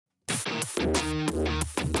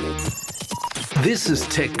This is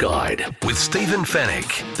Tech Guide with Stephen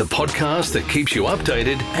Fennick, the podcast that keeps you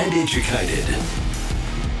updated and educated.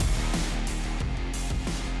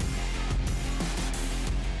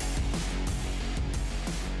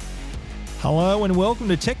 Hello and welcome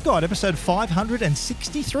to Tech Guide, episode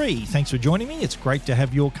 563. Thanks for joining me. It's great to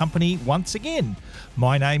have your company once again.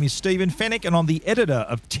 My name is Stephen Fennick and I'm the editor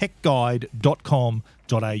of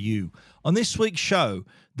techguide.com.au. On this week's show,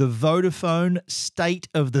 the Vodafone State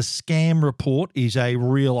of the Scam report is a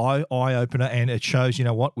real eye-opener, and it shows, you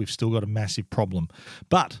know what, we've still got a massive problem.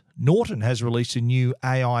 But Norton has released a new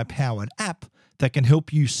AI-powered app that can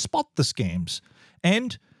help you spot the scams.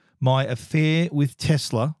 And my affair with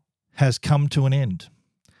Tesla has come to an end.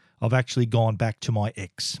 I've actually gone back to my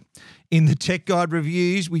ex. In the Tech Guide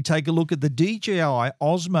reviews, we take a look at the DJI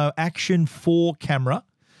Osmo Action 4 camera.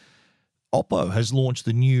 Oppo has launched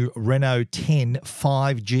the new Reno 10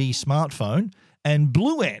 5G smartphone, and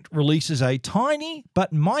BlueAnt releases a tiny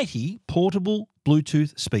but mighty portable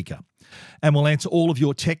Bluetooth speaker. And we'll answer all of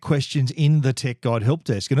your tech questions in the Tech Guide Help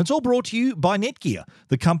Desk. And it's all brought to you by Netgear,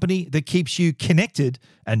 the company that keeps you connected,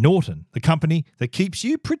 and Norton, the company that keeps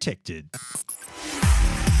you protected.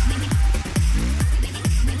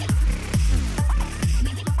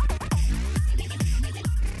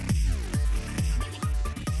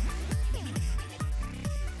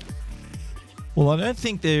 Well, I don't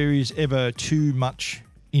think there is ever too much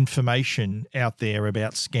information out there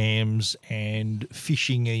about scams and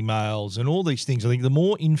phishing emails and all these things. I think the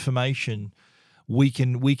more information we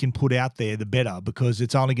can put out there, the better, because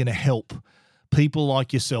it's only going to help people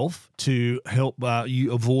like yourself to help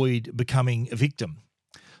you avoid becoming a victim.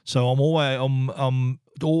 So I'm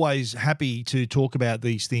always happy to talk about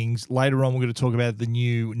these things. Later on, we're going to talk about the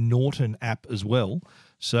new Norton app as well.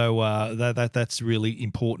 So that's really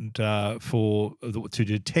important to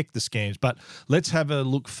detect the scams. But let's have a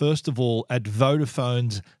look, first of all, at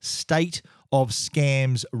Vodafone's State of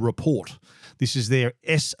Scams report. This is their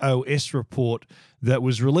SOS report that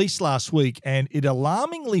was released last week, and it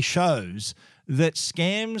alarmingly shows that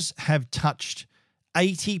scams have touched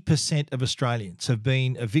 80% of Australians have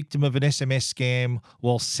been a victim of an SMS scam,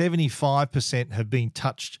 while 75% have been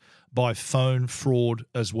touched by phone fraud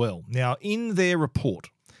as well. Now, in their report,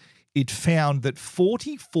 it found that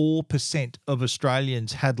 44% of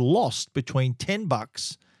Australians had lost between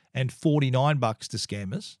 $10 and $49 to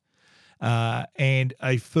scammers, and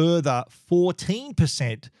a further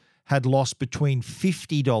 14% had lost between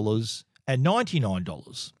 $50 and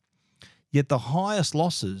 $99. Yet the highest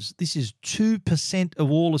losses, this is 2% of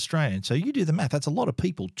all Australians. So you do the math, that's a lot of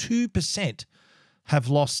people. 2% have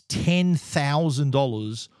lost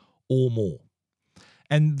 $10,000 or more.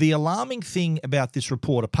 And the alarming thing about this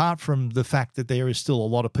report, apart from the fact that there is still a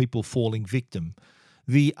lot of people falling victim,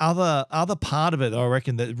 the other part of it, I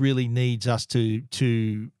reckon, that really needs us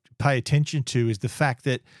to pay attention to is the fact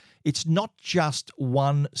that it's not just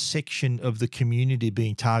one section of the community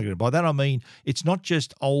being targeted. By that I mean it's not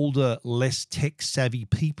just older, less tech-savvy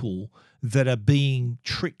people that are being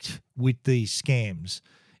tricked with these scams.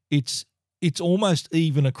 It's almost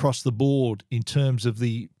even across the board in terms of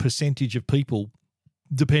the percentage of people,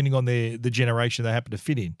 depending on the generation they happen to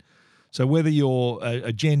fit in. So whether you're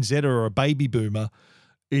a Gen Zer or a baby boomer,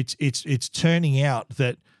 it's turning out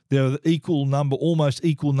that there are almost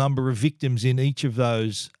equal number of victims in each of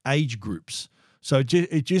those age groups. So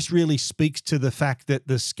it just really speaks to the fact that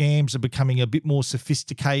the scams are becoming a bit more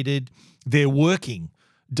sophisticated. They're working.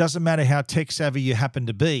 Doesn't matter how tech savvy you happen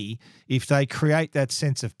to be. If they create that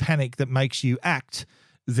sense of panic that makes you act,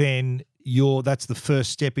 then that's the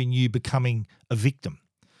first step in you becoming a victim.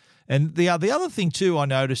 And the other thing too I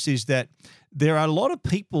notice is that there are a lot of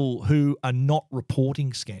people who are not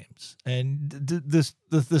reporting scams. And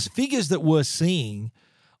the figures that we're seeing,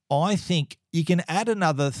 I think you can add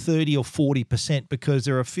another 30 or 40% because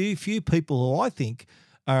there are a few people who I think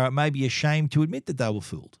are maybe ashamed to admit that they were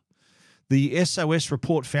fooled. The SOS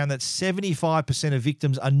report found that 75% of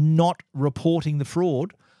victims are not reporting the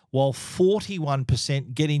fraud, while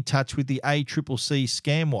 41% get in touch with the ACCC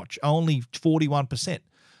Scam Watch. Only 41%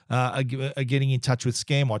 are getting in touch with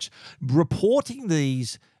Scam Watch. Reporting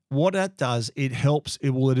these, what that does, it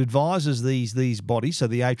advises these bodies, so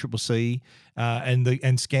the ACCC and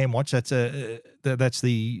Scam Watch. That's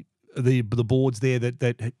the boards there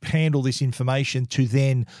that handle this information to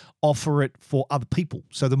then offer it for other people.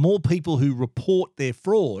 So the more people who report their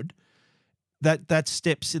fraud,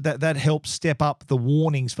 that helps step up the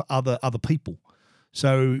warnings for other people.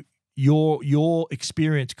 So your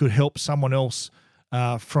experience could help someone else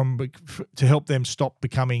to help them stop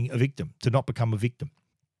becoming a victim, to not become a victim.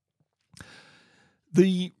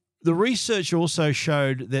 The The research also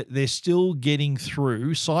showed that they're still getting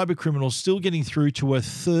through, cyber criminals still getting through to a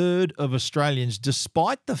third of Australians,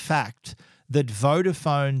 despite the fact that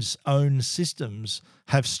Vodafone's own systems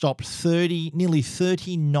have stopped nearly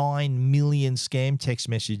 39 million scam text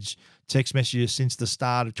messages since the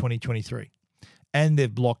start of 2023. And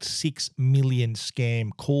they've blocked 6 million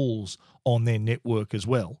scam calls on their network as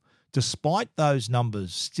well. Despite those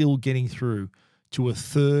numbers still getting through to a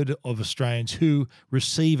third of Australians who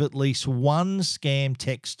receive at least one scam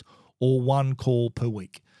text or one call per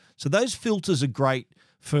week. So those filters are great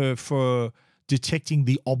for detecting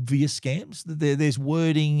the obvious scams. There's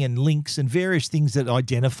wording and links and various things that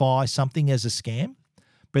identify something as a scam,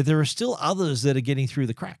 but there are still others that are getting through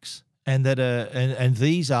the cracks, and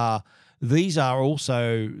these are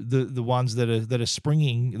also the ones that are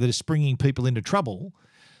springing people into trouble.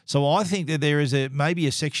 So I think that there is maybe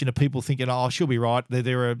a section of people thinking, oh, she'll be right.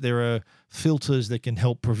 There are filters that can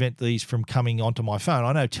help prevent these from coming onto my phone.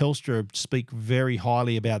 I know Telstra speak very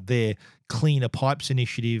highly about their Cleaner Pipes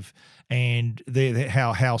initiative and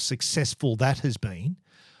how successful that has been.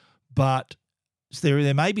 But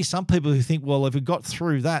there may be some people who think, well, if it got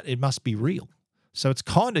through that, it must be real. So it's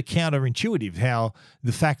kind of counterintuitive how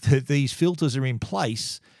the fact that these filters are in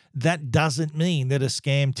place, that doesn't mean that a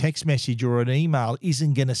scam text message or an email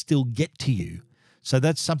isn't going to still get to you. So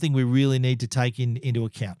that's something we really need to take into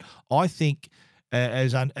account. I think,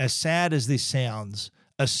 as sad as this sounds,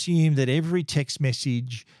 assume that every text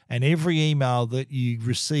message and every email that you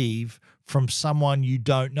receive from someone you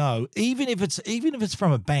don't know, even if it's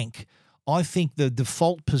from a bank, I think the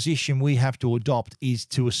default position we have to adopt is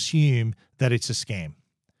to assume that it's a scam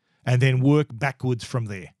and then work backwards from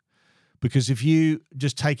there. Because if you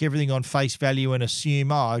just take everything on face value and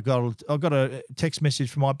assume, I've got a text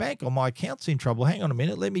message from my bank or my account's in trouble, hang on a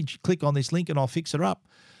minute, let me click on this link and I'll fix it up,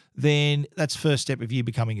 then that's first step of you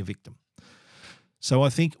becoming a victim. So I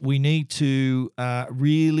think we need to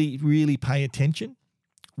really, really pay attention.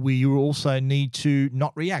 We also need to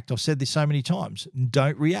not react. I've said this so many times.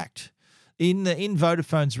 Don't react. In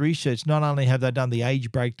Vodafone's research, not only have they done the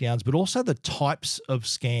age breakdowns, but also the types of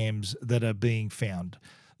scams that are being found.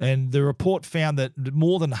 And the report found that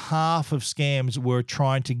more than half of scams were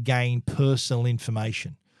trying to gain personal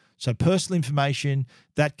information. So personal information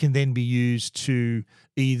that can then be used to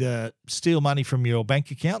either steal money from your bank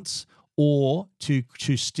accounts or to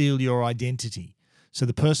steal your identity. So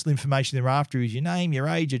the personal information they're after is your name, your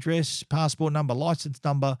age, address, passport number, license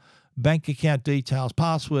number, bank account details,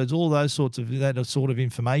 passwords, all those sorts of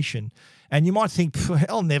information. And you might think,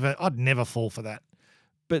 I'd never fall for that.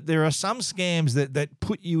 But there are some scams that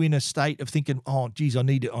put you in a state of thinking, oh, geez, I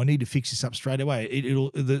need to fix this up straight away.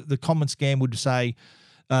 The common scam would say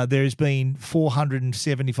there has been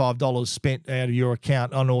 $475 spent out of your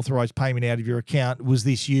account, unauthorized payment out of your account. Was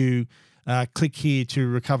this you? Click here to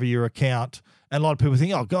recover your account. And a lot of people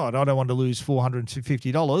think, oh, God, I don't want to lose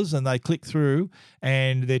 $450. And they click through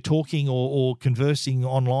and they're talking or conversing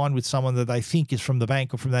online with someone that they think is from the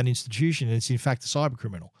bank or from that institution. And it's in fact a cyber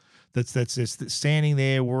criminal that's standing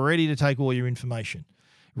there ready to take all your information,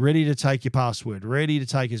 ready to take your password, ready to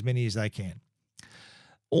take as many as they can.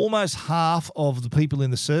 Almost half of the people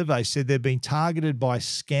in the survey said they've been targeted by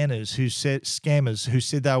scammers who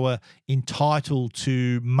said they were entitled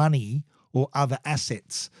to money or other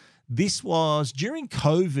assets. This was during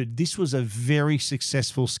COVID. This was a very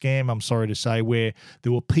successful scam, I'm sorry to say, where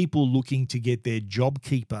there were people looking to get their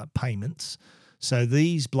JobKeeper payments. So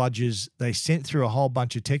these bludgers, they sent through a whole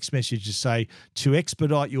bunch of text messages to say, to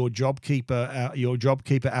expedite your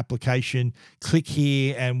JobKeeper application, click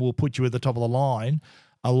here and we'll put you at the top of the line.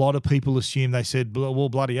 A lot of people assume they said, well,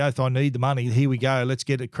 bloody oath, I need the money. Here we go. Let's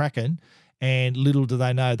get it cracking. And little do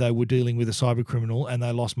they know they were dealing with a cyber criminal and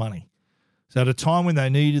they lost money. So at a time when they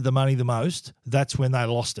needed the money the most, that's when they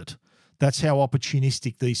lost it. That's how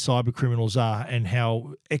opportunistic these cyber criminals are and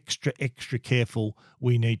how extra careful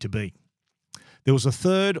we need to be. There was a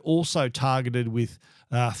third also targeted with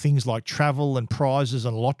things like travel and prizes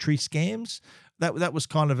and lottery scams. That was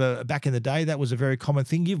kind of back in the day, that was a very common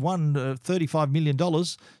thing. You've won $35 million.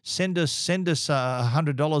 Send us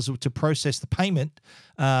 $100 to process the payment.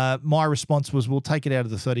 My response was, we'll take it out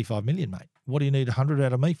of the $35 million, mate. What do you need $100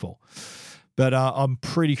 out of me for? But I'm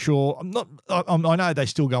pretty sure I know they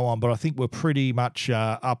still go on, but I think we're pretty much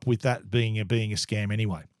up with that being a scam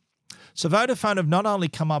anyway. So Vodafone have not only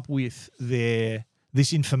come up with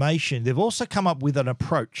this information, they've also come up with an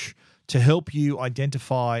approach to help you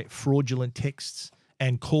identify fraudulent texts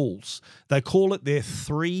and calls. They call it their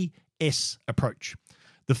 3S approach.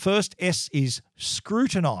 The first S is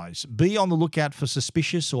scrutinize. Be on the lookout for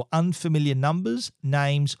suspicious or unfamiliar numbers,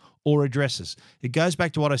 names, or addresses. It goes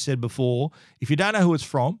back to what I said before. If you don't know who it's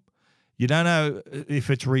from, you don't know if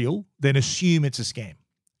it's real, then assume it's a scam.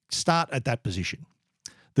 Start at that position.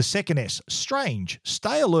 The second S, strange.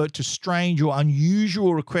 Stay alert to strange or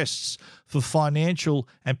unusual requests for financial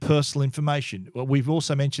and personal information. Well, we've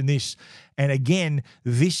also mentioned this. And again,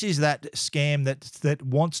 this is that scam that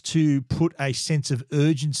wants to put a sense of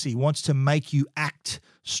urgency, wants to make you act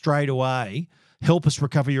straight away. Help us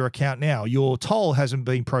recover your account now. Your toll hasn't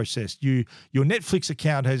been processed. Your Netflix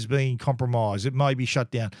account has been compromised. It may be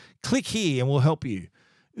shut down. Click here and we'll help you.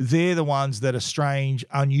 They're the ones that are strange,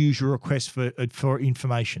 unusual requests for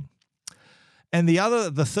information. And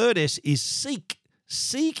the third S is seek.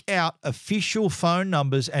 Seek out official phone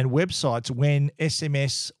numbers and websites when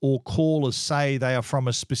SMS or callers say they are from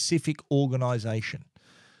a specific organization.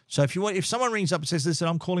 So if someone rings up and says, listen,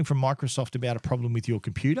 I'm calling from Microsoft about a problem with your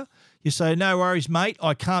computer, you say, no worries, mate,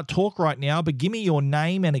 I can't talk right now, but give me your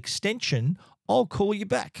name and extension, I'll call you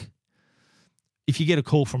back. If you get a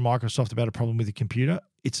call from Microsoft about a problem with your computer,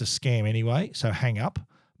 it's a scam anyway, so hang up.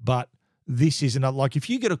 But this is another, like if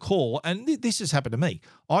you get a call, and this has happened to me.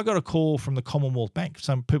 I got a call from the Commonwealth Bank.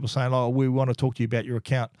 Some people saying, oh, we want to talk to you about your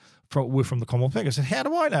account. We're from the Commonwealth Bank. I said, how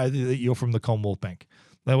do I know that you're from the Commonwealth Bank?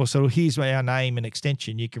 They were so here's our name and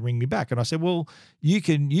extension. You can ring me back. And I said, well, you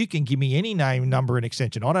can give me any name, number, and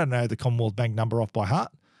extension. I don't know the Commonwealth Bank number off by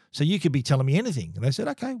heart. So you could be telling me anything. And they said,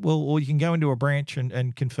 okay, well, or you can go into a branch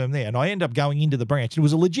and confirm there. And I end up going into the branch. It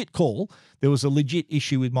was a legit call. There was a legit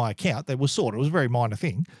issue with my account that was sorted. It was a very minor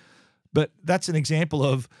thing. But that's an example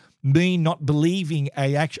of me not believing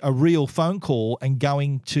a real phone call and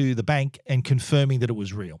going to the bank and confirming that it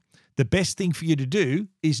was real. The best thing for you to do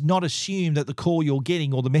is not assume that the call you're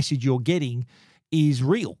getting or the message you're getting is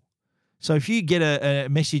real. So if you get a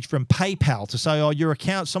message from PayPal to say, oh, your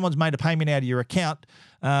account, someone's made a payment out of your account,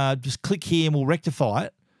 just click here and we'll rectify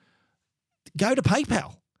it. Go to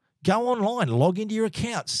PayPal. Go online, log into your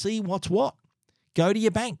account, see what's what. Go to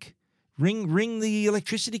your bank. Ring the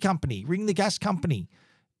electricity company, ring the gas company.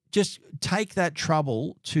 Just take that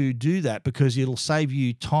trouble to do that because it'll save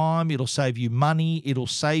you time, it'll save you money, it'll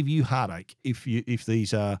save you heartache if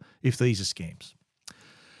these are scams.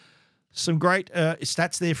 Some great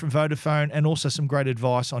stats there from Vodafone and also some great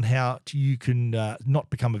advice on how you can not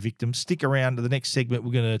become a victim. Stick around to the next segment.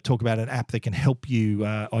 We're going to talk about an app that can help you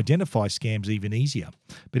identify scams even easier.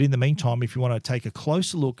 But in the meantime, if you want to take a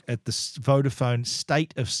closer look at the Vodafone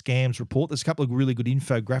State of Scams report, there's a couple of really good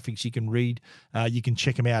infographics you can read. You can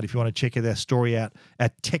check them out if you want to check their story out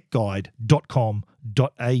at techguide.com.au.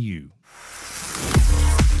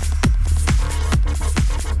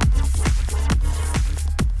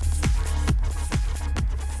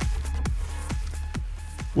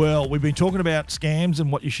 Well, we've been talking about scams and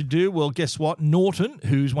what you should do. Well, guess what? Norton,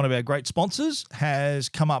 who's one of our great sponsors, has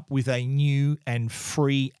come up with a new and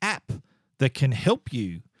free app that can help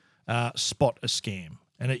you spot a scam.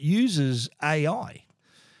 And it uses AI.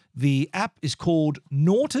 The app is called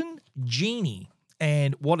Norton Genie.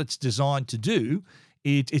 And what it's designed to do,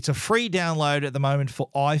 it's a free download at the moment for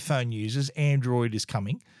iPhone users. Android is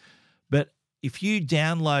coming. But if you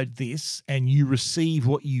download this and you receive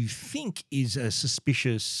what you think is a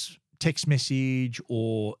suspicious text message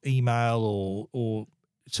or email or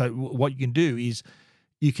so what you can do is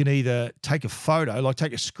you can either take a photo, like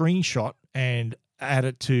take a screenshot and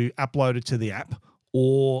upload it to the app,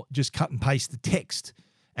 or just cut and paste the text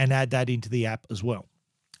and add that into the app as well.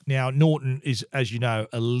 Now, Norton is, as you know,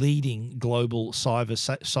 a leading global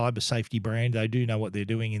cyber safety brand. They do know what they're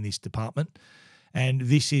doing in this department. And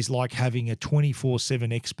this is like having a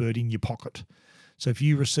 24/7 expert in your pocket. So if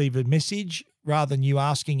you receive a message, rather than you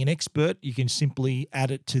asking an expert, you can simply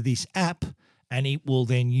add it to this app and it will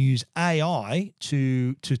then use AI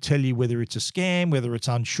to tell you whether it's a scam, whether it's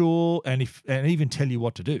unsure, and even tell you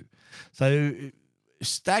what to do. So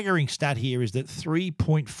staggering stat here is that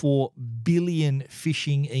 3.4 billion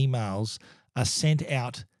phishing emails are sent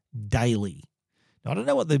out daily. I don't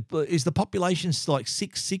know what is the population like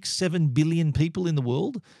 7 billion people in the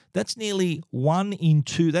world. That's nearly 1 in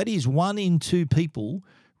 2. That is 1 in 2 people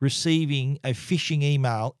receiving a phishing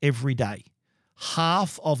email every day.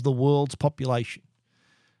 Half of the world's population.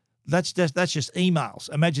 That's just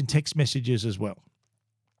emails. Imagine text messages as well.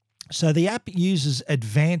 So the app uses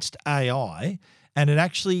advanced AI, and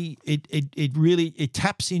it really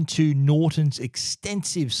taps into Norton's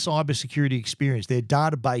extensive cybersecurity experience, their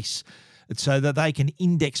database, so that they can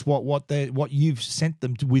index what you've sent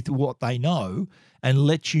them with what they know and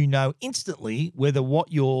let you know instantly whether what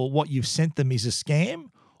you've sent them is a scam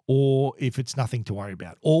or if it's nothing to worry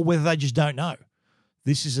about, or whether they just don't know.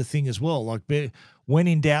 This is a thing as well. Like, when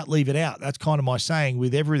in doubt, leave it out. That's kind of my saying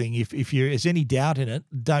with everything. If there's any doubt in it,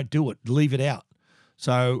 don't do it. Leave it out.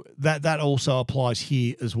 So that also applies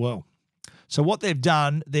here as well. So what they've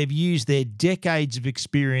done, they've used their decades of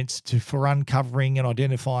experience for uncovering and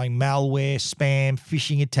identifying malware, spam,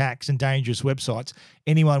 phishing attacks, and dangerous websites.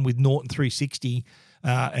 Anyone with Norton 360,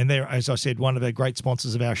 and they're, as I said, one of our great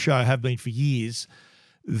sponsors of our show, have been for years.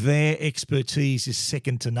 Their expertise is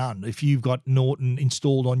second to none. If you've got Norton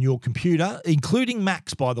installed on your computer, including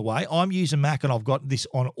Macs, by the way, I'm using Mac and I've got this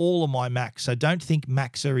on all of my Macs. So don't think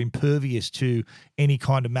Macs are impervious to any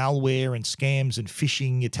kind of malware and scams and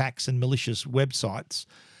phishing attacks and malicious websites.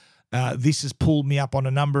 This has pulled me up on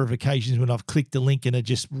a number of occasions when I've clicked a link and it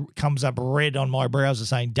just comes up red on my browser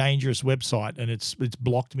saying dangerous website, and it's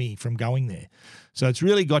blocked me from going there. So it's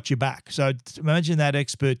really got you back. So imagine that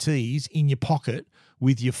expertise in your pocket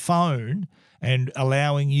with your phone and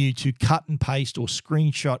allowing you to cut and paste or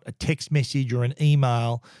screenshot a text message or an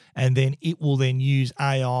email, and then it will then use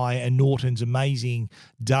AI and Norton's amazing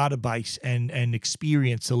database and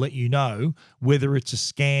experience to let you know whether it's a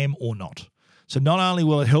scam or not. So not only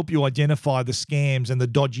will it help you identify the scams and the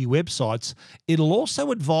dodgy websites, it'll also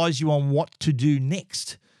advise you on what to do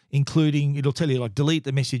next, including it'll tell you, like, delete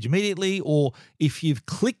the message immediately, or if you've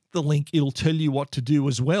clicked the link, it'll tell you what to do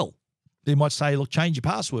as well. They might say, look, change your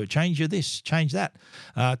password, change your this, change that,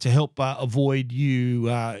 to help avoid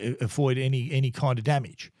any kind of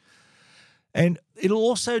damage. And it'll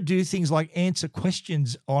also do things like answer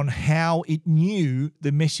questions on how it knew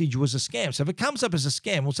the message was a scam. So if it comes up as a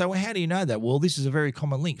scam, we'll say, well, how do you know that? Well, this is a very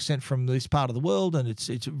common link sent from this part of the world, and it's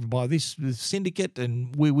by this syndicate,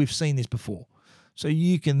 and we've seen this before. So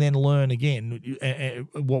you can then learn again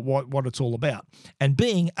what it's all about. And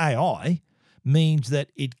being AI means that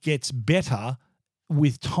it gets better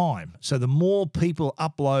with time. So the more people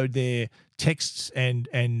upload their texts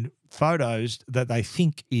and photos that they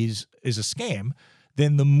think is a scam,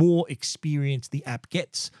 then the more experience the app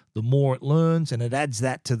gets, the more it learns, and it adds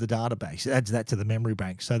that to the database. It adds that to the memory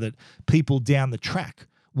bank so that people down the track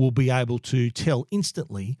will be able to tell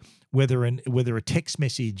instantly whether a text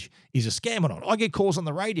message is a scam or not. I get calls on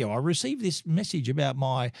the radio. I received this message about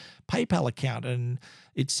my PayPal account and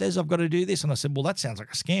it says I've got to do this. And I said, well, that sounds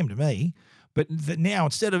like a scam to me. But now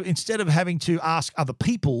instead of having to ask other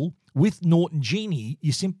people with Norton Genie,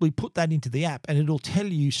 you simply put that into the app and it'll tell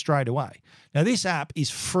you straight away. Now, this app is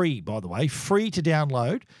free, by the way, free to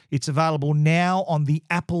download. It's available now on the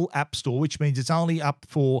Apple App Store, which means it's only up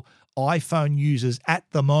for iPhone users at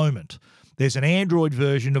the moment. There's an Android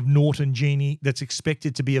version of Norton Genie that's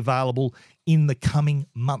expected to be available in the coming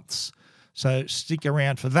months. So stick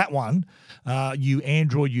around for that one, you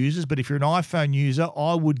Android users. But if you're an iPhone user,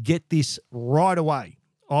 I would get this right away.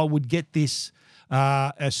 I would get this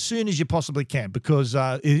as soon as you possibly can, because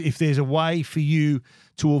if there's a way for you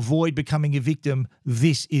to avoid becoming a victim,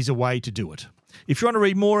 this is a way to do it. If you want to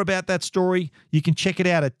read more about that story, you can check it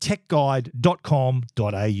out at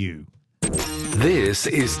techguide.com.au. This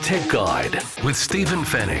is Tech Guide with Stephen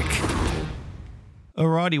Fennick.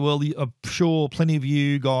 Alrighty, well, I'm sure plenty of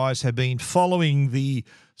you guys have been following the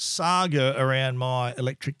saga around my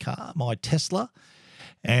electric car, my Tesla.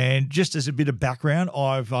 And just as a bit of background,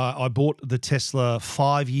 I bought the Tesla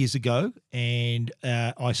 5 years ago, and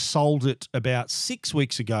I sold it about 6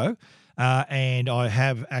 weeks ago. And I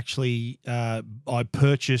have actually I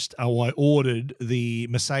ordered the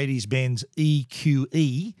Mercedes-Benz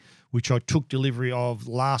EQE, which I took delivery of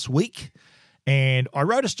last week. And I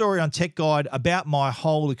wrote a story on Tech Guide about my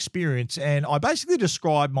whole experience, and I basically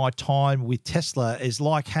described my time with Tesla as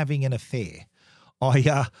like having an affair.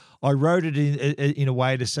 I wrote it in a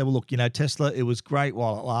way to say, well, look, Tesla, it was great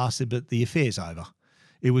while it lasted, but the affair's over.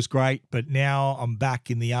 It was great, but now I'm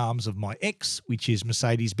back in the arms of my ex, which is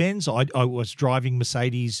Mercedes-Benz. I was driving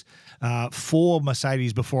Mercedes for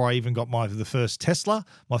Mercedes before I even got the first Tesla,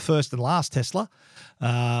 my first and last Tesla.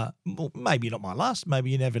 Well, maybe not my last,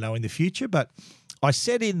 maybe you never know in the future, but I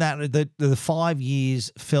said in that the 5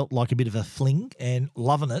 years felt like a bit of a fling and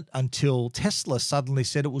loving it until Tesla suddenly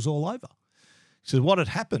said it was all over. So what had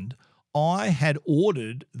happened, I had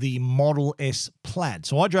ordered the Model S Plaid.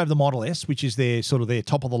 So I drove the Model S, which is their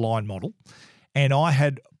top-of-the-line model, and I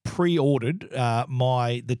had pre-ordered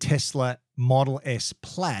the Tesla Model S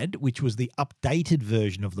Plaid, which was the updated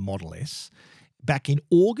version of the Model S, back in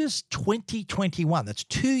August 2021. That's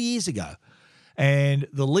 2 years ago. And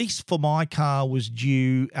the lease for my car was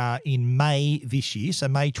due in May this year, so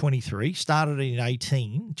May 23, started in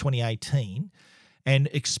 2018. And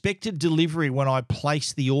expected delivery when I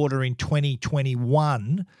placed the order in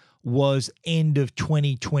 2021 was end of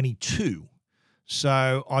 2022.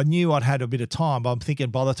 So I knew I'd had a bit of time, but I'm thinking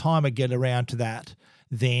by the time I get around to that,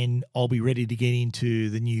 then I'll be ready to get into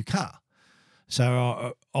the new car.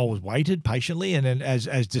 So I was waited patiently, and then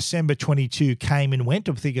as December 22 came and went,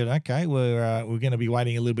 I'm thinking, okay, we're going to be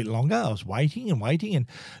waiting a little bit longer. I was waiting, and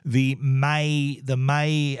the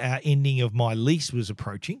May ending of my lease was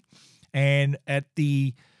approaching, and at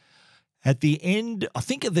the end, I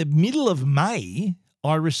think at the middle of May,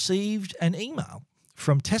 I received an email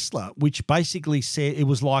from Tesla, which basically said, it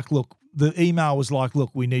was like, look, the email was like,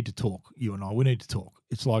 look, we need to talk, you and I, we need to talk.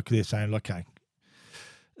 It's like they're saying, okay,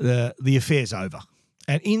 the affair's over.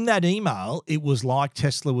 And in that email, it was like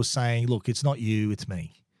Tesla was saying, look, it's not you, it's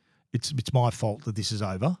me. It's my fault that this is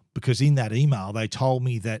over, because in that email, they told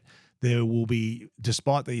me that there will be,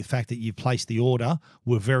 despite the fact that you've placed the order,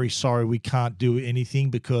 we're very sorry we can't do anything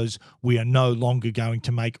because we are no longer going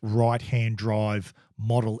to make right-hand drive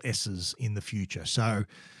Model S's in the future. So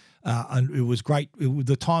and it was great.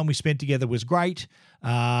 The time we spent together was great.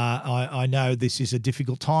 I know this is a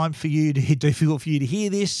difficult time for you to hear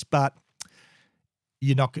this, but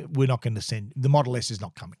we're not going to send, the Model S is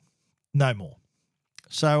not coming, no more.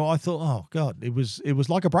 So I thought, oh God, it was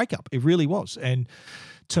like a breakup. It really was. And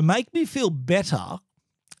to make me feel better,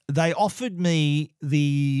 they offered me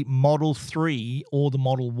the Model 3 or the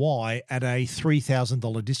Model Y at a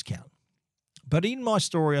 $3,000 discount. But in my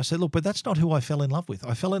story, I said, look, but that's not who I fell in love with.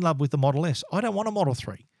 I fell in love with the Model S. I don't want a Model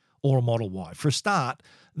 3 or a Model Y. For a start,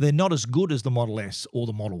 they're not as good as the Model S or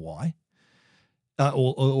the Model Y.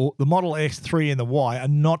 Or the Model S3 and the Y are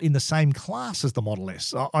not in the same class as the Model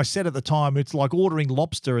S. I said at the time, it's like ordering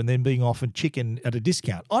lobster and then being offered chicken at a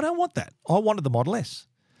discount. I don't want that. I wanted the Model S.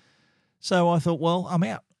 So I thought, well, I'm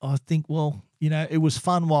out. I think, well, it was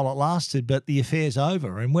fun while it lasted, but the affair's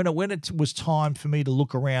over. And when it was time for me to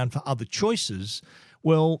look around for other choices,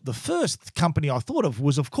 well, the first company I thought of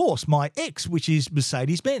was, of course, my ex, which is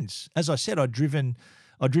Mercedes-Benz. As I said, I'd driven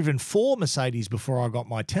 4 Mercedes before I got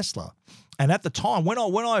my Tesla. And at the time,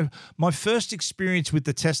 my first experience with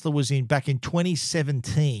the Tesla was back in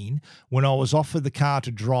 2017 when I was offered the car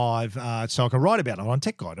to drive, so I could write about it on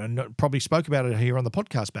Tech Guide, and probably spoke about it here on the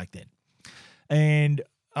podcast back then. And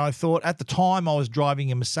I thought at the time I was driving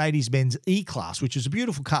a Mercedes-Benz E-Class, which is a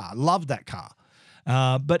beautiful car. Loved that car.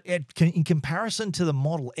 But in comparison to the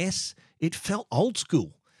Model S, it felt old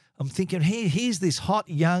school. I'm thinking, here's this hot,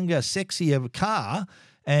 younger, sexier car,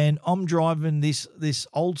 and I'm driving this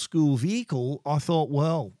old school vehicle. I thought,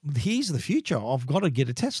 well, here's the future. I've got to get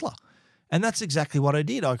a Tesla. And that's exactly what I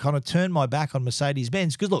did. I kind of turned my back on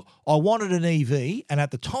Mercedes-Benz because, look, I wanted an EV, and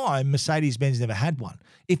at the time, Mercedes-Benz never had one.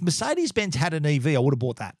 If Mercedes-Benz had an EV, I would have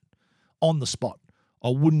bought that on the spot. I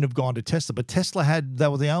wouldn't have gone to Tesla. But they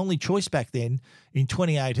were the only choice back then in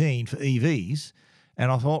 2018 for EVs. And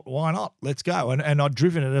I thought, why not? Let's go. And I'd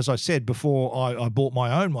driven it, as I said, before I bought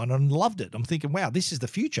my own one and loved it. I'm thinking, wow, this is the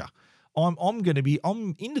future. I'm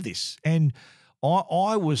into this. And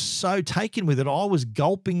I was so taken with it. I was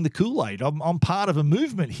gulping the Kool-Aid. I'm part of a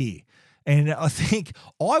movement here. And I think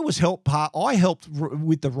I helped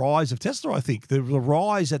with the rise of Tesla. I think the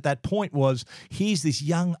rise at that point was, here's this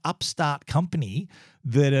young upstart company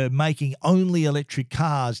that are making only electric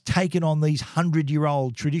cars, taking on these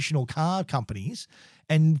 100-year-old traditional car companies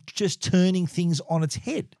and just turning things on its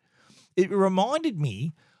head. It reminded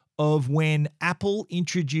me of when Apple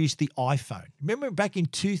introduced the iPhone. Remember back in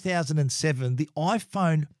 2007, the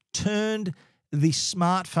iPhone turned the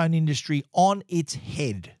smartphone industry on its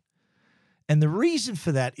head. And the reason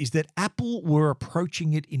for that is that Apple were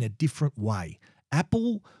approaching it in a different way.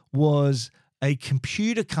 Apple was a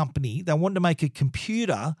computer company. They wanted to make a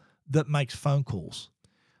computer that makes phone calls.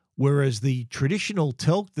 Whereas the traditional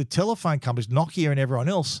the telephone companies, Nokia and everyone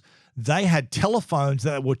else, they had telephones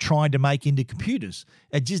that were trying to make into computers.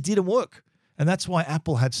 It just didn't work. And that's why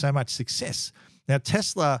Apple had so much success. Now,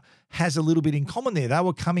 Tesla has a little bit in common there. They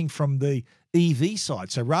were coming from the EV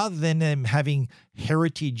side. So rather than them having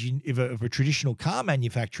heritage of a traditional car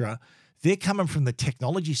manufacturer, they're coming from the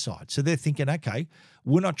technology side. So they're thinking, okay,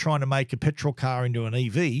 we're not trying to make a petrol car into an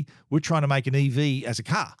EV. We're trying to make an EV as a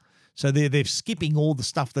car. So they're skipping all the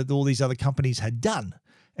stuff that all these other companies had done.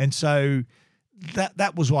 And so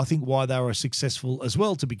that was, I think, why they were successful as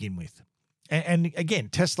well to begin with. And again,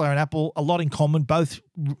 Tesla and Apple, a lot in common, both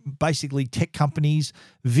basically tech companies,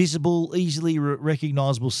 visible, easily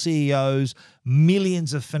recognizable CEOs,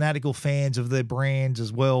 millions of fanatical fans of their brands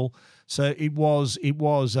as well. So it was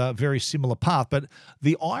a very similar path. But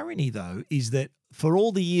the irony, though, is that for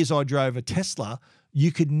all the years I drove a Tesla,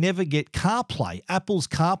 you could never get CarPlay. Apple's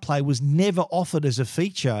CarPlay was never offered as a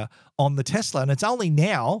feature on the Tesla. And it's only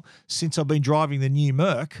now, since I've been driving the new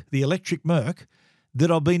Merc, the electric Merc, that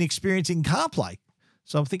I've been experiencing CarPlay.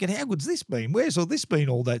 So I'm thinking, how good's this been? Where's all this been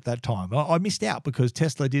all that time? I missed out because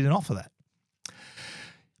Tesla didn't offer that.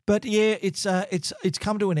 But yeah, it's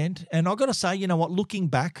come to an end. And I've got to say, you know what, looking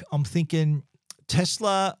back, I'm thinking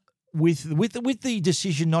Tesla, with the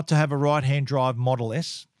decision not to have a right-hand drive Model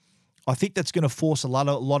S, I think that's going to force a lot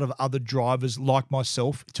of other drivers like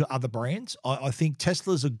myself to other brands. I think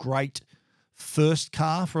Tesla's a great first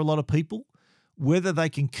car for a lot of people. Whether they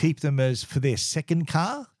can keep them as for their second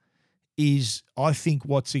car is, I think,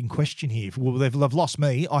 what's in question here. Well, they've lost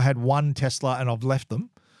me. I had one Tesla and I've left them.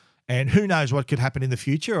 And who knows what could happen in the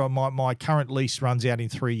future. My current lease runs out in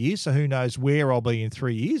 3 years, so who knows where I'll be in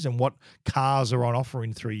 3 years and what cars are on offer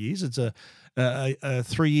in 3 years. It's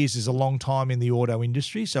 3 years is a long time in the auto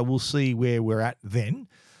industry, so we'll see where we're at then.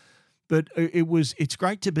 But it's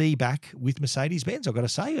great to be back with Mercedes-Benz, I've got to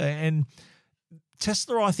say. And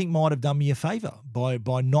Tesla, I think, might have done me a favor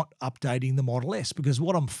by not updating the Model S, because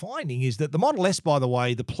what I'm finding is that the Model S, by the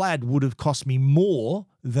way, the Plaid would have cost me more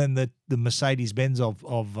than the Mercedes-Benz I've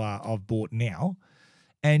bought now,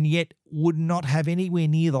 and yet would not have anywhere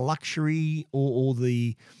near the luxury or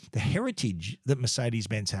the heritage that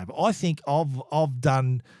Mercedes-Benz have. I think I've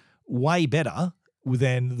done way better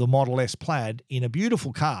than the Model S Plaid in a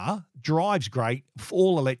beautiful car, drives great,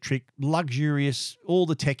 all electric, luxurious, all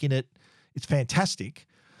the tech in it. It's fantastic.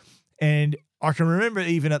 And I can remember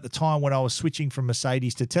even at the time when I was switching from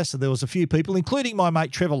Mercedes to Tesla, there was a few people, including my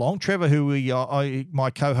mate Trevor Long, who my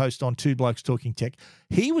co-host on Two Blokes Talking Tech.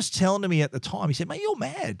 He was telling me at the time, he said, mate, you're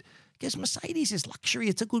mad. Because Mercedes is luxury.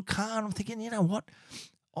 It's a good car. And I'm thinking, you know what?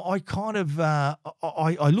 I kind of,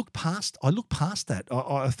 I look past that.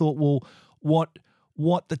 I thought, well,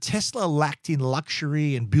 what the Tesla lacked in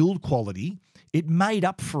luxury and build quality, it made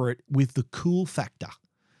up for it with the cool factor.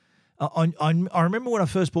 I remember when I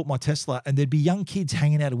first bought my Tesla, and there'd be young kids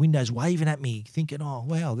hanging out of windows waving at me, thinking, oh,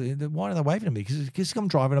 wow, why are they waving at me? Because I'm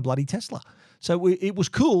driving a bloody Tesla. So it was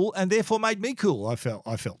cool, and therefore made me cool, I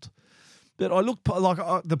felt. But I looked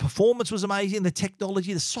like the performance was amazing, the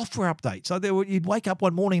technology, the software updates. So you'd wake up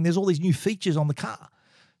one morning and there's all these new features on the car.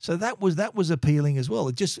 So that was appealing as well.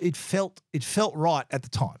 It felt right at the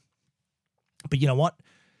time. But you know what?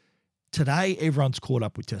 Today, everyone's caught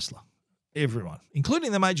up with Tesla. Everyone,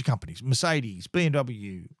 including the major companies, Mercedes,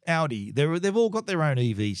 BMW, Audi, they've all got their own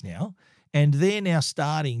EVs now, and they're now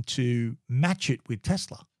starting to match it with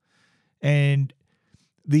Tesla. And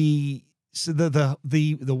the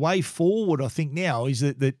way forward, I think now, is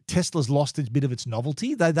that Tesla's lost a bit of its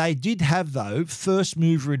novelty. They did have, though, first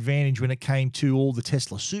mover advantage when it came to all the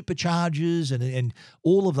Tesla superchargers and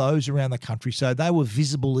all of those around the country. So they were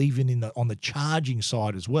visible even on the charging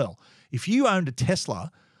side as well. If you owned a Tesla,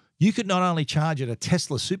 you could not only charge at a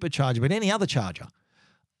Tesla supercharger, but any other charger.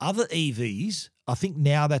 Other EVs, I think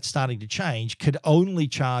now that's starting to change, could only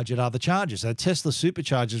charge at other chargers. So Tesla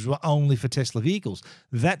superchargers were only for Tesla vehicles.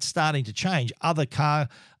 That's starting to change. Other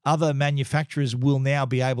manufacturers will now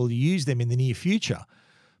be able to use them in the near future.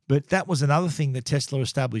 But that was another thing that Tesla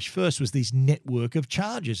established first, was this network of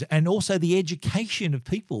chargers, and also the education of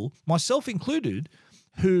people, myself included,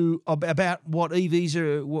 who about what EVs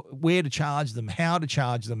are, where to charge them, how to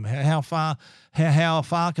charge them, how far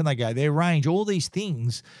can they go, their range, all these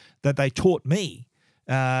things that they taught me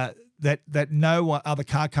that no other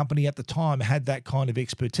car company at the time had that kind of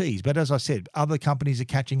expertise. But as I said, other companies are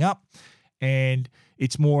catching up, and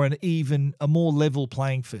it's more a more level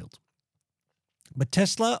playing field. But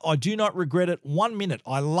Tesla, I do not regret it 1 minute.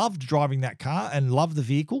 I loved driving that car and loved the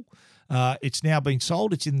vehicle. It's now been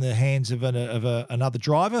sold. It's in the hands of another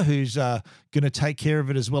driver who's going to take care of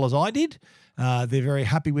it as well as I did. They're very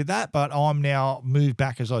happy with that, but I'm now moved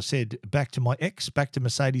back, as I said, back to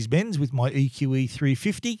Mercedes-Benz with my EQE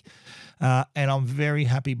 350, and I'm very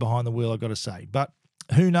happy behind the wheel, I've got to say. But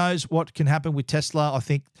who knows what can happen with Tesla? I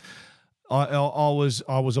think I was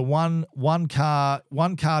a one car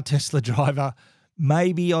Tesla driver.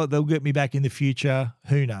 Maybe they'll get me back in the future.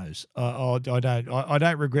 Who knows? I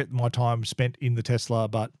don't regret my time spent in the Tesla,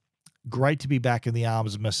 but great to be back in the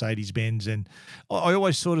arms of Mercedes-Benz. And I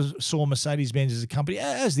always sort of saw Mercedes-Benz as a company,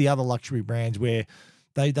 as the other luxury brands, where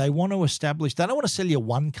they want to establish, they don't want to sell you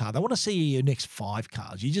one car. They want to sell you your next 5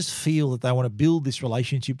 cars. You just feel that they want to build this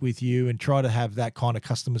relationship with you and try to have that kind of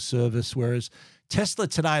customer service. Whereas Tesla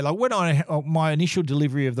today, like when my initial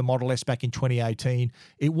delivery of the Model S back in 2018,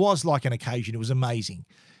 it was like an occasion. It was amazing.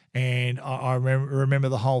 And I remember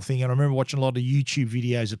the whole thing. And I remember watching a lot of YouTube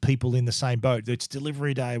videos of people in the same boat. It's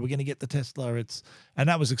delivery day. We're going to get the Tesla. And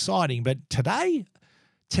that was exciting. But today,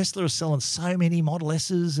 Tesla is selling so many Model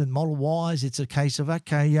S's and Model Ys. It's a case of,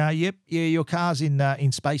 okay, your car's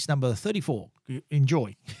in space number 34.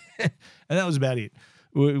 Enjoy. And that was about it.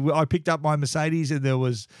 I picked up my Mercedes, and there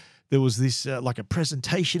was this like a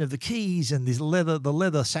presentation of the keys and the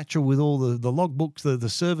leather satchel with all the logbooks, the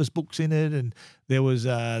service books in it, and there was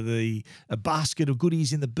a basket of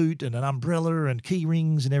goodies in the boot and an umbrella and key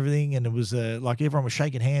rings and everything, and it was like everyone was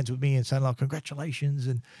shaking hands with me and saying like congratulations,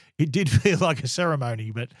 and it did feel like a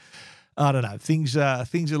ceremony, but I don't know, things are a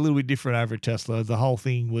little bit different over at Tesla. The whole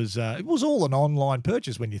thing was it was all an online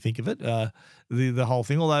purchase when you think of it, the whole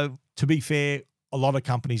thing. Although to be fair, a lot of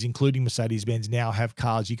companies, including Mercedes-Benz, now have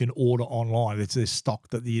cars you can order online. It's their stock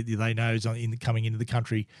that they know is coming into the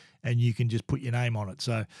country, and you can just put your name on it.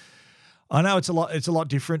 So I know it's a lot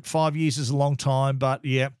different. 5 years is a long time, but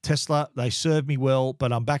yeah, Tesla, they served me well,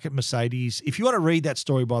 but I'm back at Mercedes. If you want to read that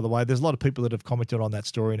story, by the way, there's a lot of people that have commented on that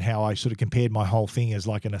story and how I sort of compared my whole thing as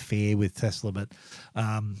like an affair with Tesla. But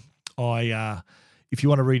if you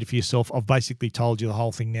want to read it for yourself, I've basically told you the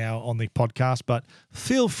whole thing now on the podcast, but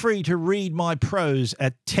feel free to read my prose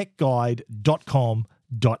at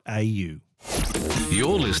techguide.com.au.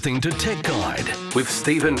 You're listening to Tech Guide with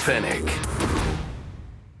Stephen Fennick.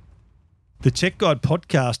 The Tech Guide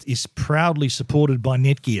podcast is proudly supported by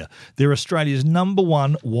Netgear. They're Australia's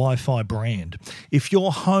 #1 Wi-Fi brand. If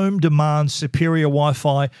your home demands superior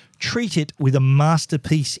Wi-Fi, treat it with a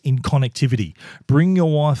masterpiece in connectivity. Bring your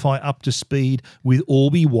Wi-Fi up to speed with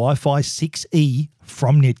Orbi Wi-Fi 6E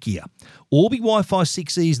from Netgear. Orbi Wi-Fi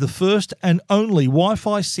 6E is the first and only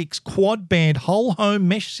Wi-Fi 6 quad-band whole home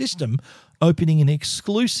mesh system, opening an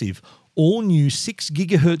exclusive all-new 6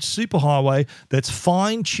 gigahertz superhighway that's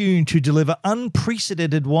fine-tuned to deliver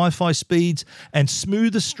unprecedented Wi-Fi speeds and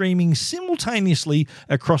smoother streaming simultaneously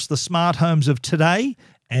across the smart homes of today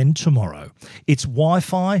and tomorrow. It's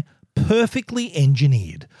Wi-Fi perfectly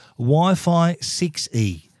engineered. Wi-Fi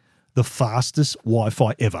 6E, the fastest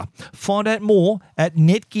Wi-Fi ever. Find out more at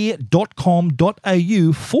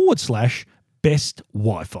netgear.com.au/best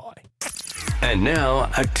Wi-Fi. And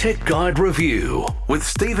now, a Tech Guide review with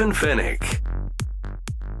Stephen Fennick.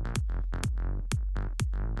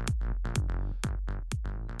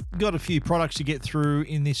 Got a few products to get through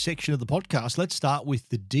in this section of the podcast. Let's start with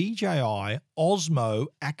the DJI Osmo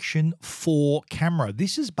Action 4 camera.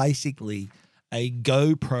 This is basically a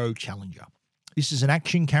GoPro challenger. This is an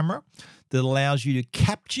action camera that allows you to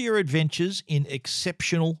capture your adventures in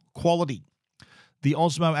exceptional quality. The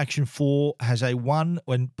Osmo Action 4 has a 1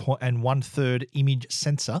 1/3 image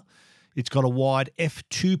sensor. It's got a wide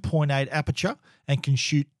f2.8 aperture and can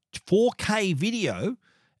shoot 4K video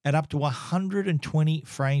at up to 120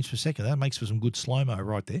 frames per second. That makes for some good slow-mo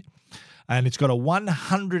right there. And it's got a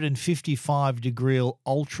 155-degree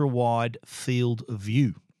ultra-wide field of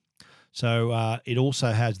view. So it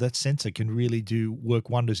also has, that sensor can really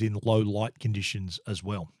work wonders in low light conditions as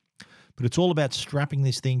well. But it's all about strapping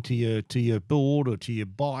this thing to your board or to your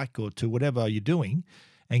bike or to whatever you're doing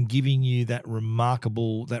and giving you that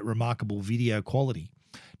remarkable video quality.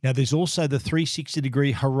 Now, there's also the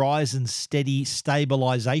 360-degree horizon steady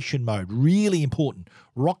stabilization mode. Really important.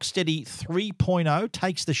 Rocksteady 3.0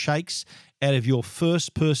 takes the shakes out of your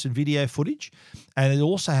first-person video footage, and it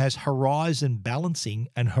also has horizon balancing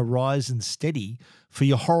and horizon steady for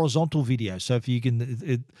your horizontal video. So if you can,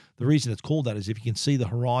 the reason it's called that is if you can see the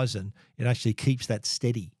horizon, it actually keeps that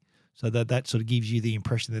steady. So that sort of gives you the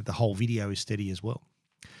impression that the whole video is steady as well.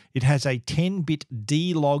 It has a 10-bit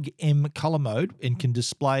D-Log-M color mode and can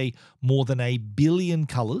display more than 1 billion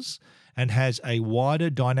colors, and has a wider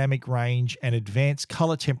dynamic range and advanced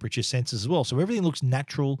color temperature sensors as well. So everything looks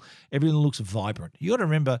natural, everything looks vibrant. You got to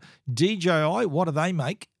remember, DJI, what do they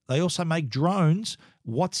make? They also make drones.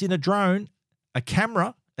 What's in a drone? A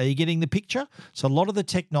camera. Are you getting the picture? So a lot of the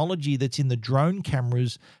technology that's in the drone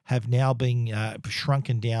cameras have now been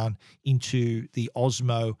shrunken down into the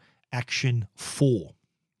Osmo Action 4.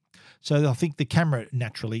 So I think the camera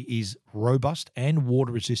naturally is robust and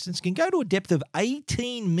water resistant. Can go to a depth of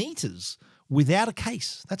 18 meters without a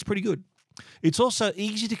case. That's pretty good. It's also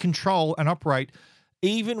easy to control and operate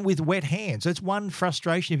even with wet hands. That's one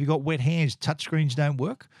frustration. If you've got wet hands, touchscreens don't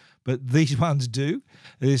work, but these ones do.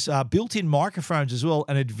 There's built-in microphones as well,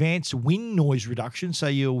 and advanced wind noise reduction, so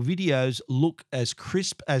your videos look as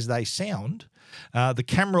crisp as they sound. The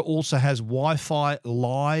camera also has Wi-Fi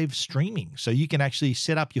live streaming, so you can actually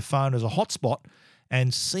set up your phone as a hotspot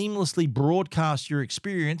and seamlessly broadcast your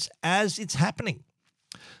experience as it's happening.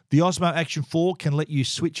 The Osmo Action 4 can let you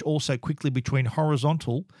switch also quickly between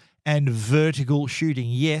horizontal and vertical shooting.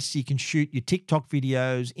 Yes, you can shoot your TikTok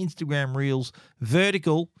videos, Instagram Reels,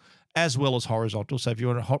 vertical, as well as horizontal. So if you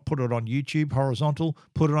want to put it on YouTube, horizontal,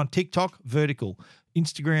 put it on TikTok, vertical,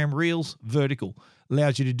 Instagram Reels, vertical.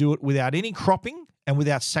 Allows you to do it without any cropping and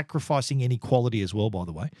without sacrificing any quality as well, by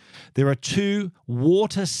the way. There are 2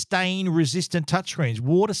 water stain resistant touchscreens.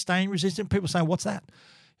 Water stain resistant? People say, what's that?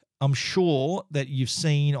 I'm sure that you've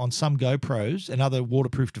seen on some GoPros and other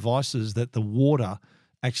waterproof devices that the water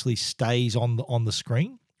actually stays on the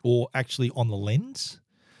screen or actually on the lens.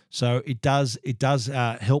 So it does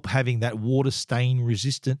help having that water stain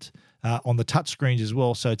resistant on the touch screens as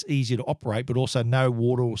well. So it's easier to operate, but also no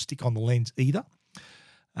water will stick on the lens either.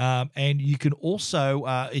 And you can also,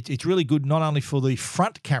 it's really good not only for the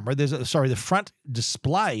front camera. The front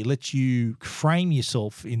display lets you frame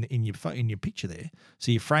yourself in your picture there.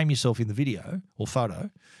 So you frame yourself in the video or photo.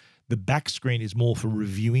 The back screen is more for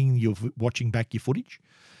reviewing watching back your footage.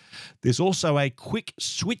 There's also a quick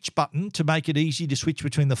switch button to make it easy to switch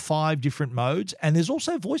between the 5 different modes. And there's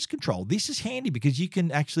also voice control. This is handy because you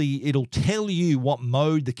can it'll tell you what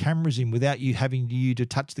mode the camera's in without you having to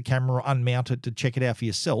touch the camera or unmount it to check it out for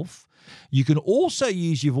yourself. You can also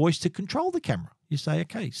use your voice to control the camera. You say,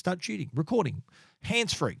 okay, start shooting, recording,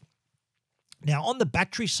 hands-free. Now, on the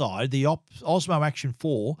battery side, the Osmo Action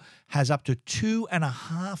 4 has up to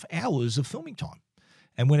 2.5 hours of filming time.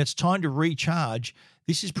 And when it's time to recharge,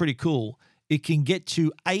 this is pretty cool. It can get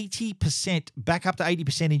to 80%, back up to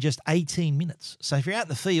 80% in just 18 minutes. So if you're out in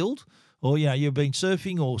the field or, you've been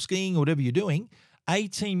surfing or skiing or whatever you're doing,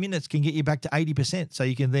 18 minutes can get you back to 80%. So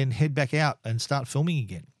you can then head back out and start filming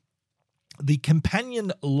again. The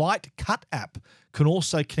companion Light Cut app can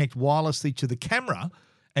also connect wirelessly to the camera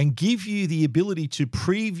and give you the ability to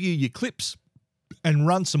preview your clips and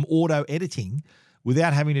run some auto editing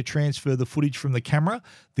without having to transfer the footage from the camera.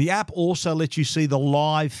 The app also lets you see the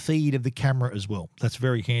live feed of the camera as well. That's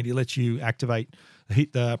very handy. It lets you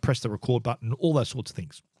press the record button, all those sorts of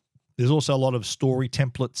things. There's also a lot of story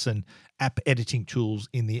templates and app editing tools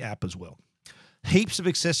in the app as well. Heaps of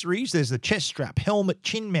accessories. There's the chest strap, helmet,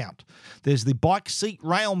 chin mount. There's the bike seat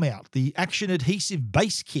rail mount, the action adhesive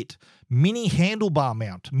base kit, mini handlebar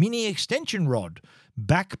mount, mini extension rod,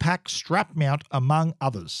 backpack strap mount, among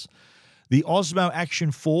others. The Osmo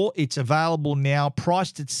Action 4, it's available now,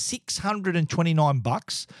 priced at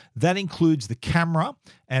 $629. That includes the camera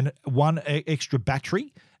and 1 extra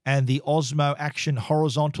battery and the Osmo Action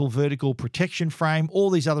horizontal vertical protection frame, all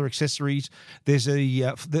these other accessories. There's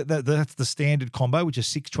that's the standard combo, which is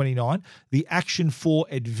 $629. The Action 4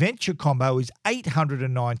 Adventure combo is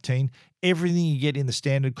 $819. Everything you get in the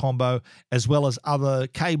standard combo, as well as other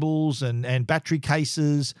cables and battery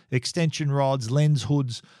cases, extension rods, lens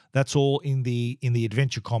hoods. That's all in the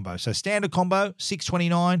Adventure combo. So standard combo,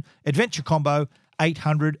 $629. Adventure combo,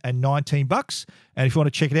 $819. And if you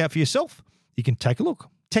want to check it out for yourself, you can take a look.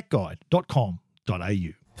 techguide.com.au.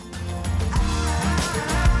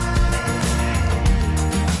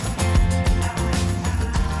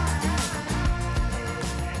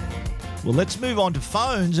 Well, let's move on to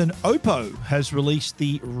phones, and Oppo has released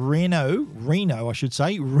the Reno 10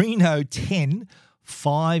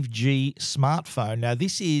 5G smartphone. Now,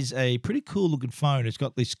 this is a pretty cool looking phone. It's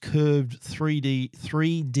got this curved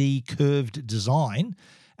 3D curved design,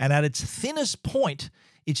 and at its thinnest point,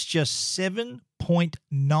 it's just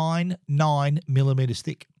 7.99 millimeters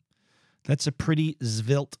thick. That's a pretty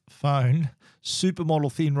svelte phone.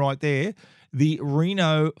 Supermodel thin right there. The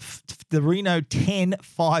Reno 10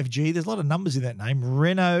 5G. There's a lot of numbers in that name.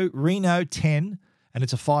 Reno 10, and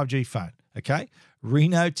it's a 5G phone. Okay,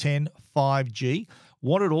 Reno 10 5G.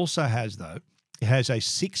 What it also has, though, it has a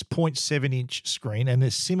 6.7-inch screen, and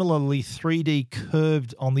is similarly 3D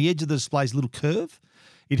curved on the edge of the display's little curve.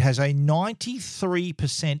 It has a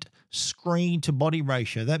 93% screen to body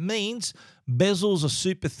ratio. That means bezels are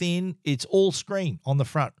super thin. It's all screen on the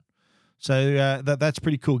front. So that's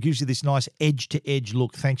pretty cool. It gives you this nice edge-to-edge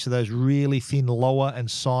look thanks to those really thin lower and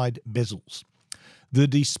side bezels. The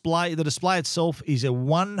display itself is a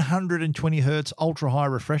 120 hertz ultra-high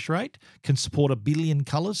refresh rate, can support 1 billion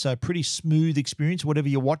colors, so pretty smooth experience, whatever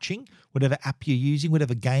you're watching, whatever app you're using,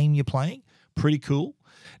 whatever game you're playing. Pretty cool.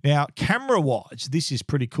 Now, camera-wise, this is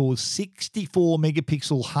pretty cool. 64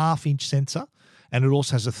 megapixel half-inch sensor, and it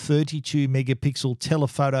also has a 32 megapixel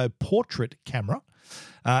telephoto portrait camera.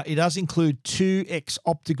 It does include 2x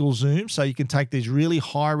optical zoom, so you can take these really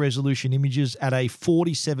high-resolution images at a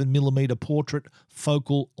 47mm portrait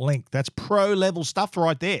focal length. That's pro-level stuff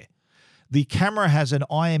right there. The camera has an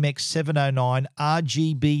IMX709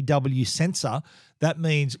 RGBW sensor. That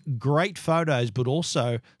means great photos, but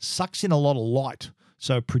also sucks in a lot of light,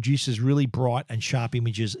 so it produces really bright and sharp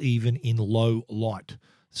images even in low light.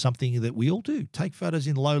 something that we all do. Take photos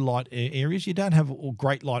in low light areas. You don't have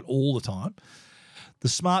great light all the time. The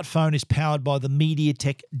smartphone is powered by the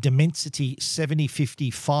MediaTek Dimensity 7050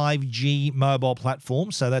 5G mobile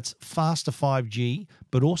platform. So that's faster 5G,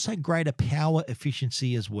 but also greater power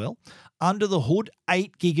efficiency as well. Under the hood,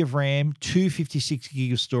 8 gig of RAM, 256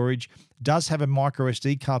 gig of storage. Does have a micro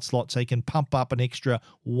SD card slot, so you can pump up an extra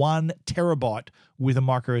 1 terabyte with a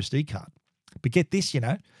micro SD card. But get this,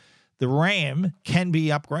 the RAM can be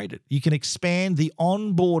upgraded. You can expand the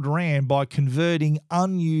onboard RAM by converting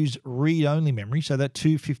unused read-only memory. So that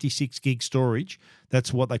 256 gig storage,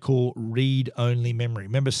 that's what they call read-only memory.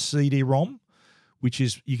 Remember CD-ROM, which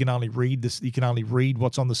is you can only read this. You can only read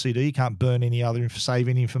what's on the CD. You can't burn any other, save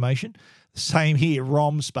any information. Same here,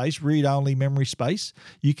 ROM space, read-only memory space.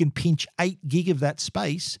 You can pinch 8 gig of that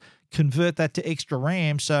space, convert that to extra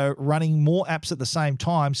RAM, so running more apps at the same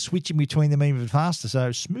time, switching between them even faster.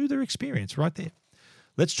 So smoother experience right there.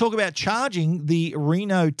 Let's talk about charging. The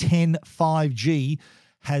Reno 10 5G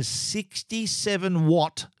has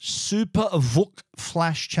 67-watt Super VOOC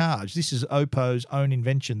flash charge. This is Oppo's own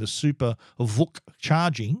invention, the Super VOOC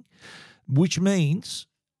charging, which means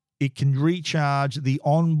it can recharge the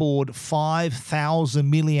onboard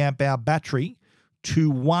 5,000 milliamp hour battery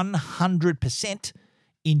to 100%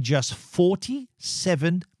 in just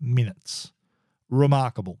 47 minutes.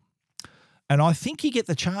 Remarkable. And I think you get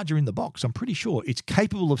the charger in the box. I'm pretty sure it's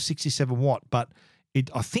capable of 67 watt, but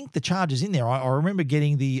I think the charger's in there. I remember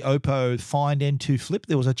getting the Oppo Find N2 Flip.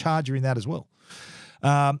 There was a charger in that as well.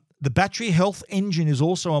 The battery health engine is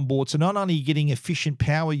also on board, so not only are you getting efficient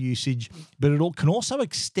power usage, but it can also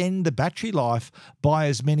extend the battery life by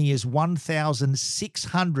as many as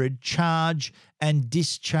 1,600 charge and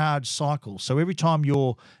discharge cycles. So every time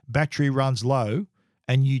your battery runs low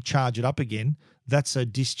and you charge it up again, that's a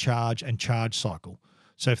discharge and charge cycle.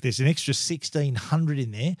 So if there's an extra 1,600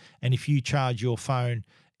 in there, and if you charge your phone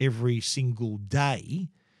every single day,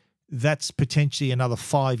 that's potentially another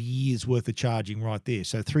 5 years worth of charging right there.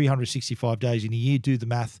 So 365 days in a year, do the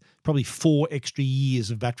math, probably 4 extra years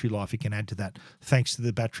of battery life you can add to that thanks to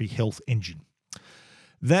the battery health engine.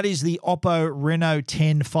 That is the Oppo Reno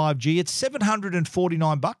 10 5G. It's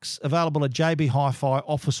 $749, available at JB Hi-Fi,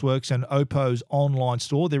 Officeworks and Oppo's online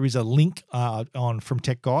store. There is a link from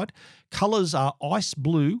Tech Guide. Colours are ice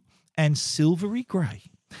blue and silvery grey.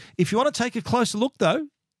 If you want to take a closer look though,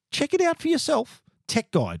 check it out for yourself.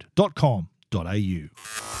 techguide.com.au.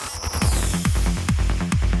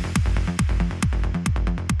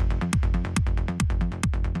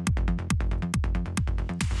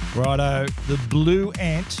 Righto, the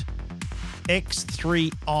BlueAnt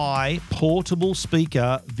X3i portable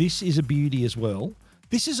speaker. This is a beauty as well.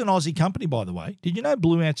 This is an Aussie company, by the way. Did you know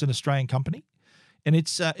BlueAnt's an Australian company? And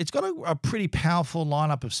it's got a pretty powerful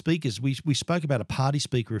lineup of speakers. We spoke about a party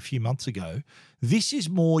speaker a few months ago. This is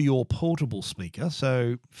more your portable speaker,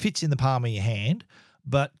 so fits in the palm of your hand,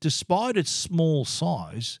 but despite its small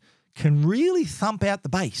size, can really thump out the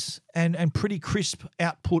bass and pretty crisp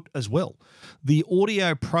output as well. The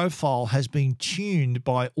audio profile has been tuned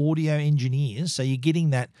by audio engineers, so you're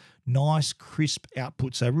getting that nice crisp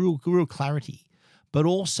output, so real clarity, but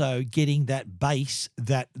also getting that bass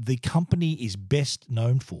that the company is best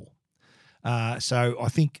known for. So I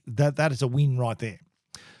think that is a win right there.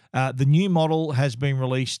 The new model has been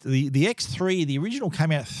released. The X3, the original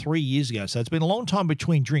came out 3 years ago, so it's been a long time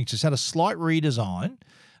between drinks. It's had a slight redesign,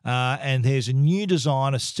 and there's a new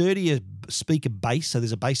design, a sturdier speaker base, so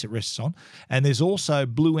there's a base it rests on, and there's also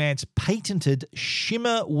BlueAnt's patented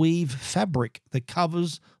shimmer weave fabric that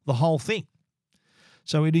covers the whole thing.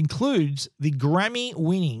 So it includes the Grammy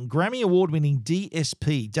award-winning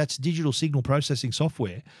DSP, that's digital signal processing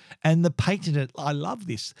software, and the patented, I love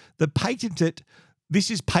this, this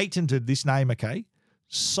is patented, this name, okay,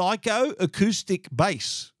 psychoacoustic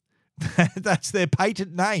bass. That's their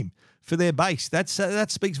patent name for their bass. That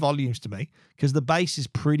speaks volumes to me because the bass is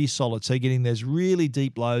pretty solid. So you're getting those really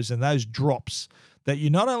deep lows and those drops that you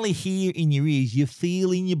not only hear in your ears, you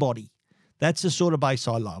feel in your body. That's the sort of bass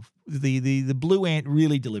I love. The BlueAnt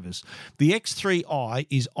really delivers. The X3i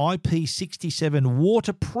is IP67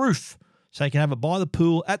 waterproof, so you can have it by the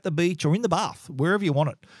pool, at the beach, or in the bath, wherever you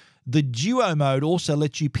want it. The Duo mode also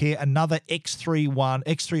lets you pair another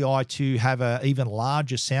X3i to have an even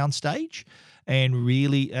larger soundstage, and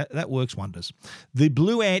really that works wonders. The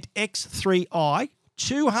BlueAnt X3i,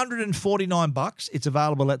 $249. It's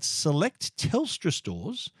available at select Telstra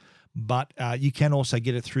stores, but you can also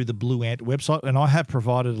get it through the BlueAnt website, and I have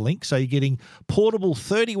provided a link. So you're getting portable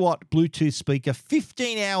 30-watt Bluetooth speaker,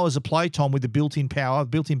 15 hours of playtime with the built-in power,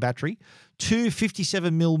 built-in battery, two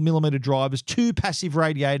 57mm drivers, two passive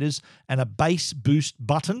radiators, and a bass boost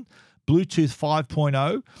button, Bluetooth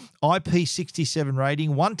 5.0, IP67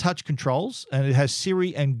 rating, one touch controls, and it has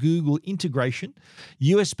Siri and Google integration,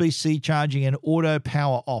 USB-C charging, and auto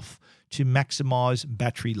power off to maximize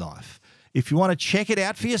battery life. If you want to check it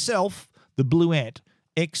out for yourself, the BlueAnt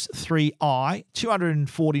X3i,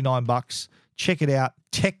 $249. Check it out,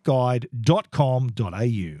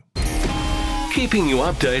 techguide.com.au. Keeping you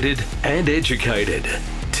updated and educated.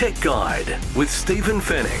 Tech Guide with Stephen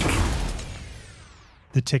Fennick.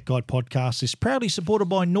 The Tech Guide podcast is proudly supported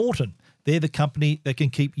by Norton. They're the company that can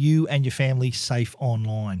keep you and your family safe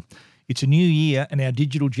online. It's a new year and our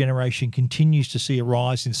digital generation continues to see a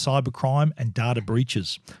rise in cybercrime and data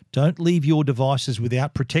breaches. Don't leave your devices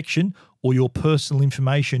without protection or your personal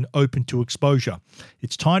information open to exposure.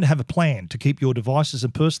 It's time to have a plan to keep your devices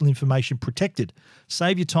and personal information protected.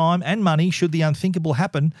 Save your time and money should the unthinkable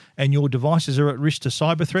happen and your devices are at risk to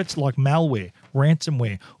cyber threats like malware,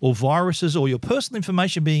 ransomware, or viruses, or your personal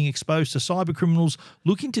information being exposed to cyber criminals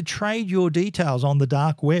looking to trade your details on the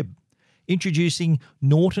dark web. Introducing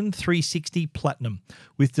Norton 360 Platinum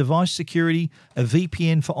with device security, a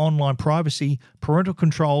VPN for online privacy, parental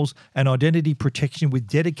controls, and identity protection with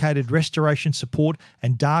dedicated restoration support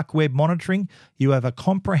and dark web monitoring. You have a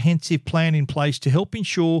comprehensive plan in place to help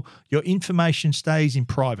ensure your information stays in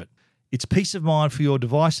private. It's peace of mind for your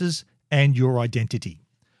devices and your identity.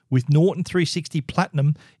 With Norton 360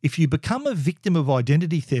 Platinum, if you become a victim of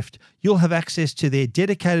identity theft, you'll have access to their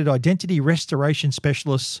dedicated identity restoration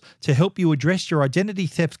specialists to help you address your identity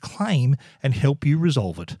theft claim and help you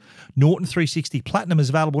resolve it. Norton 360 Platinum is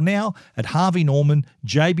available now at Harvey Norman,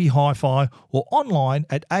 JB Hi-Fi, or online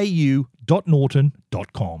at au.norton.com.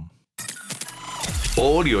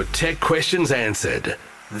 All your tech questions answered.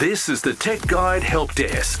 This is the Tech Guide Help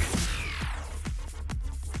Desk.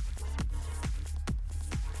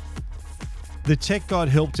 The Tech Guide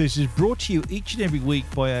Help Desk is brought to you each and every week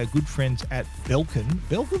by our good friends at Belkin.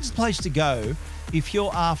 Belkin's the place to go if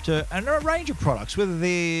you're after a range of products, whether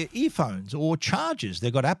they're earphones or chargers.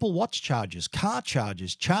 They've got Apple Watch chargers, car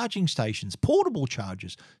chargers, charging stations, portable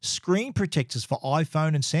chargers, screen protectors for iPhone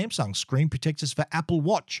and Samsung, screen protectors for Apple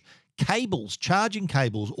Watch, cables, charging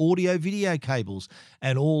cables, audio, video cables,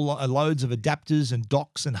 and all loads of adapters and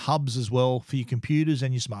docks and hubs as well for your computers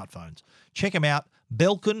and your smartphones. Check them out,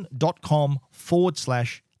 belkin.com/au.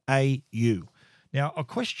 Now, a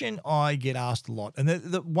question I get asked a lot, and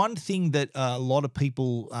the one thing that a lot of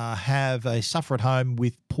people suffer at home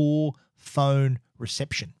with poor phone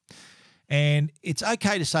reception. And it's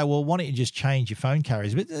okay to say, well, why don't you just change your phone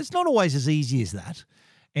carriers? But it's not always as easy as that.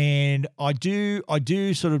 And I do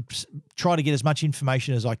sort of try to get as much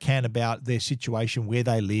information as I can about their situation, where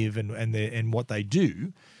they live and what they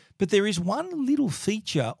do. But there is one little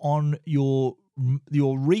feature on your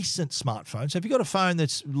recent smartphone. So if you've got a phone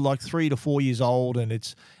that's like 3 to 4 years old and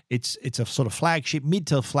it's a sort of flagship, mid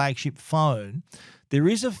to flagship phone, there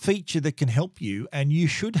is a feature that can help you, and you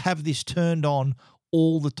should have this turned on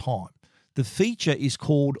all the time. The feature is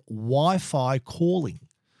called Wi-Fi calling.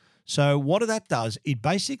 So what that does, it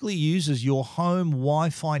basically uses your home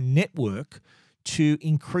Wi-Fi network to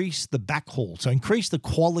increase the backhaul, so increase the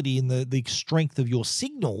quality and the strength of your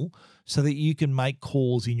signal so that you can make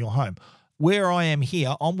calls in your home. Where I am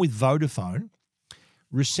here, I'm with Vodafone.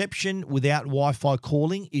 Reception without Wi-Fi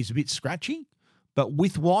calling is a bit scratchy, but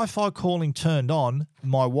with Wi-Fi calling turned on,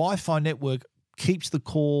 my Wi-Fi network keeps the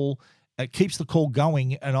call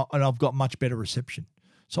going, and I've got much better reception.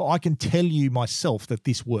 So I can tell you myself that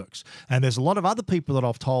this works. And there's a lot of other people that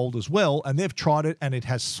I've told as well, and they've tried it and it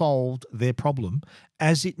has solved their problem,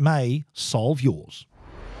 as it may solve yours.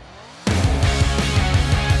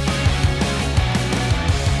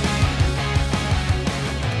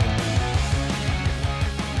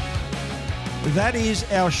 That is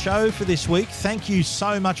our show for this week. Thank you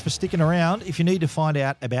so much for sticking around. If you need to find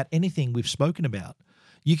out about anything we've spoken about,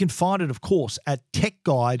 you can find it, of course, at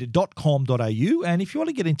techguide.com.au. And if you want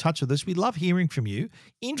to get in touch with us, we love hearing from you.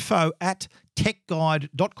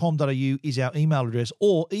 info@techguide.com.au is our email address,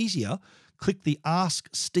 or easier, click the Ask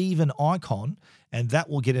Stephen icon and that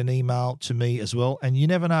will get an email to me as well. And you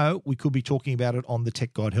never know, we could be talking about it on the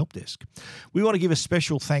Tech Guide Help Desk. We want to give a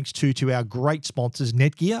special thanks to our great sponsors,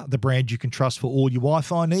 Netgear, the brand you can trust for all your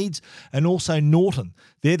Wi-Fi needs, and also Norton.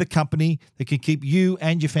 They're the company that can keep you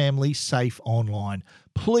and your family safe online.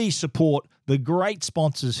 Please support the great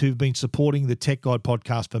sponsors who've been supporting the Tech Guide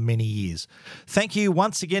podcast for many years. Thank you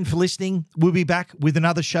once again for listening. We'll be back with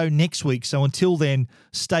another show next week. So until then,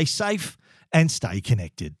 stay safe and stay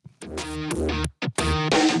connected.